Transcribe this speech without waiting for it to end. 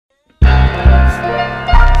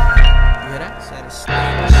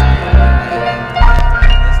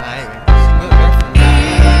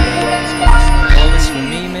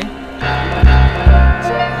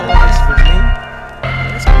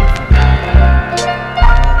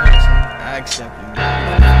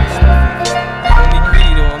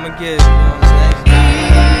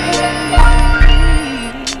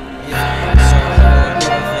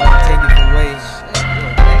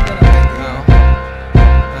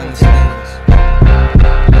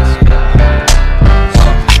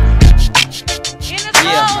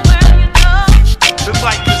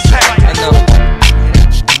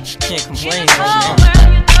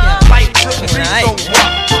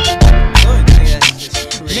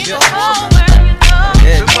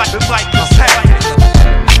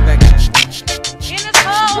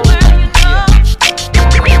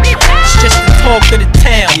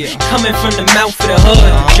down for the hood,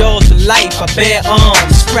 the jaws of life. I bear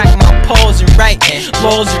arms, crack my paws and write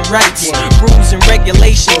laws and rights, rules and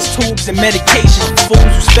regulations, tubes and medications. Fools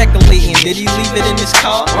were speculating, did he leave it in his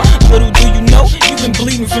car? Little do you know, you've been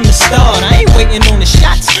bleeding from the start. I ain't waiting on the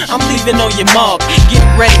shots, I'm leaving on your mark. Get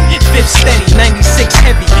ready, fifth steady, 96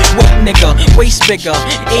 heavy, weight nigga, waist bigger,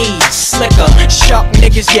 age slicker. Sharp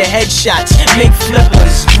niggas get headshots, make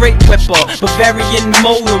flippers, great whipper, Bavarian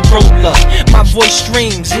Motorola. My voice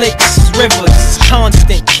streams, licks, rivers,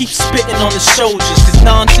 constant, keep spitting on the soldiers, cause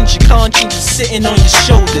nonsense, your conscience is sitting on your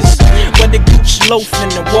shoulders. Whether Gucci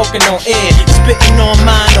loafing or walking on air, spitting on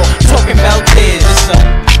mine or talking about theirs. It's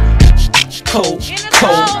a cold,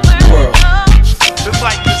 cold world. Just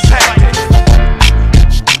like this happened.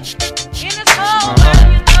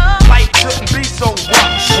 Life shouldn't be so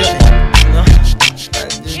rough.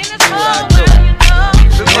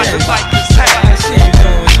 Just like this happened.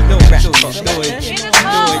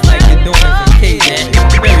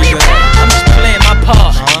 I'm just playing my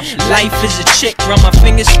part. Life is a chick, run my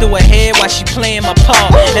fingers through her hair while she playing my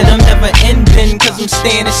part. And I'm never ending cause I'm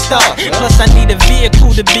staying in start. Plus I need a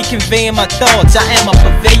vehicle to be conveying my thoughts. I am a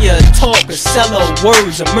purveyor, a talk, a seller of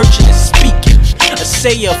words, a merchant of speaking, a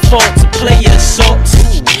sayer of faults, a player of sorts.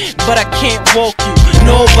 But I can't walk you,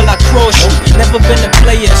 nor will I cross you. Never been a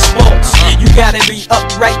player in sports. You gotta be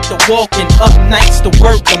upright to walking, up nights to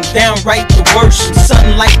work. I'm downright the worst.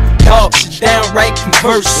 Sunlight, dogs, downright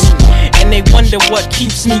converse. And they wonder what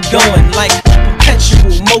keeps me going, like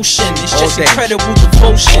perpetual motion. It's just incredible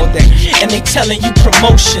devotion. And they telling you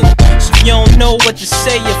promotion. So if you don't know what to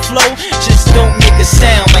say or flow, just don't make a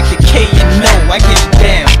sound like the K and no. I get it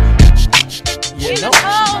down. You know.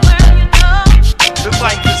 Just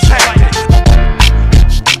like this happened.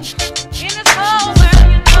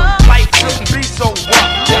 Life shouldn't be so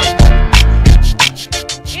rough.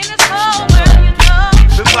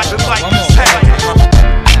 Just like this happened.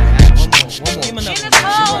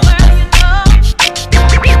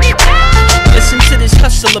 Listen to this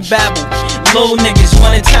hustler babble. Little niggas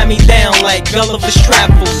wanna tie me down like Gulliver's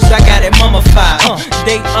Travels. I got it mummified,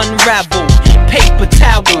 they unravel. Paper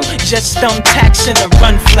towel, just thumbtacks and a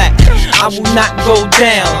run flat. I will not go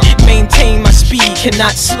down, maintain my speed,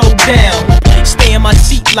 cannot slow down. Stay in my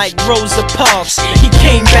seat like Rosa Parks. He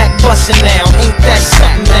came back bustin' now, ain't that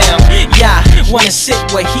something now? Yeah, wanna sit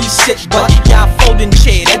where he sit, but y'all folding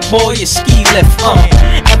chair, that boy is ski lift.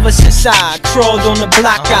 Ever since I crawled on the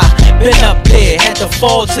block, I been up there, had to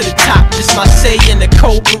fall to the top. Just my say in the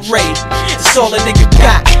cold parade, it's all a nigga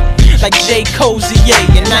got. Like J. Cozier,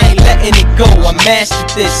 and I ain't letting it go. I mastered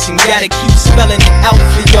this and gotta keep spelling it out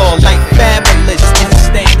for y'all like fabulous.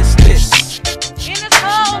 Understand it's this.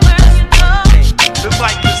 Just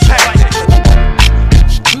like this happened.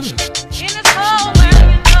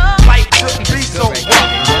 Life shouldn't be so rough.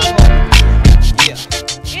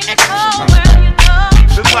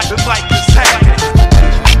 Just like this happened.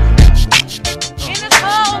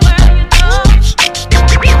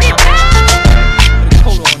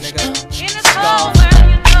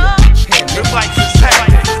 Just like this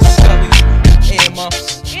happened.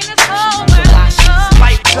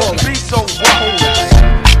 Life shouldn't be so rough.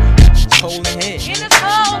 Holding head.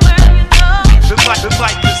 Just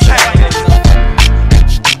like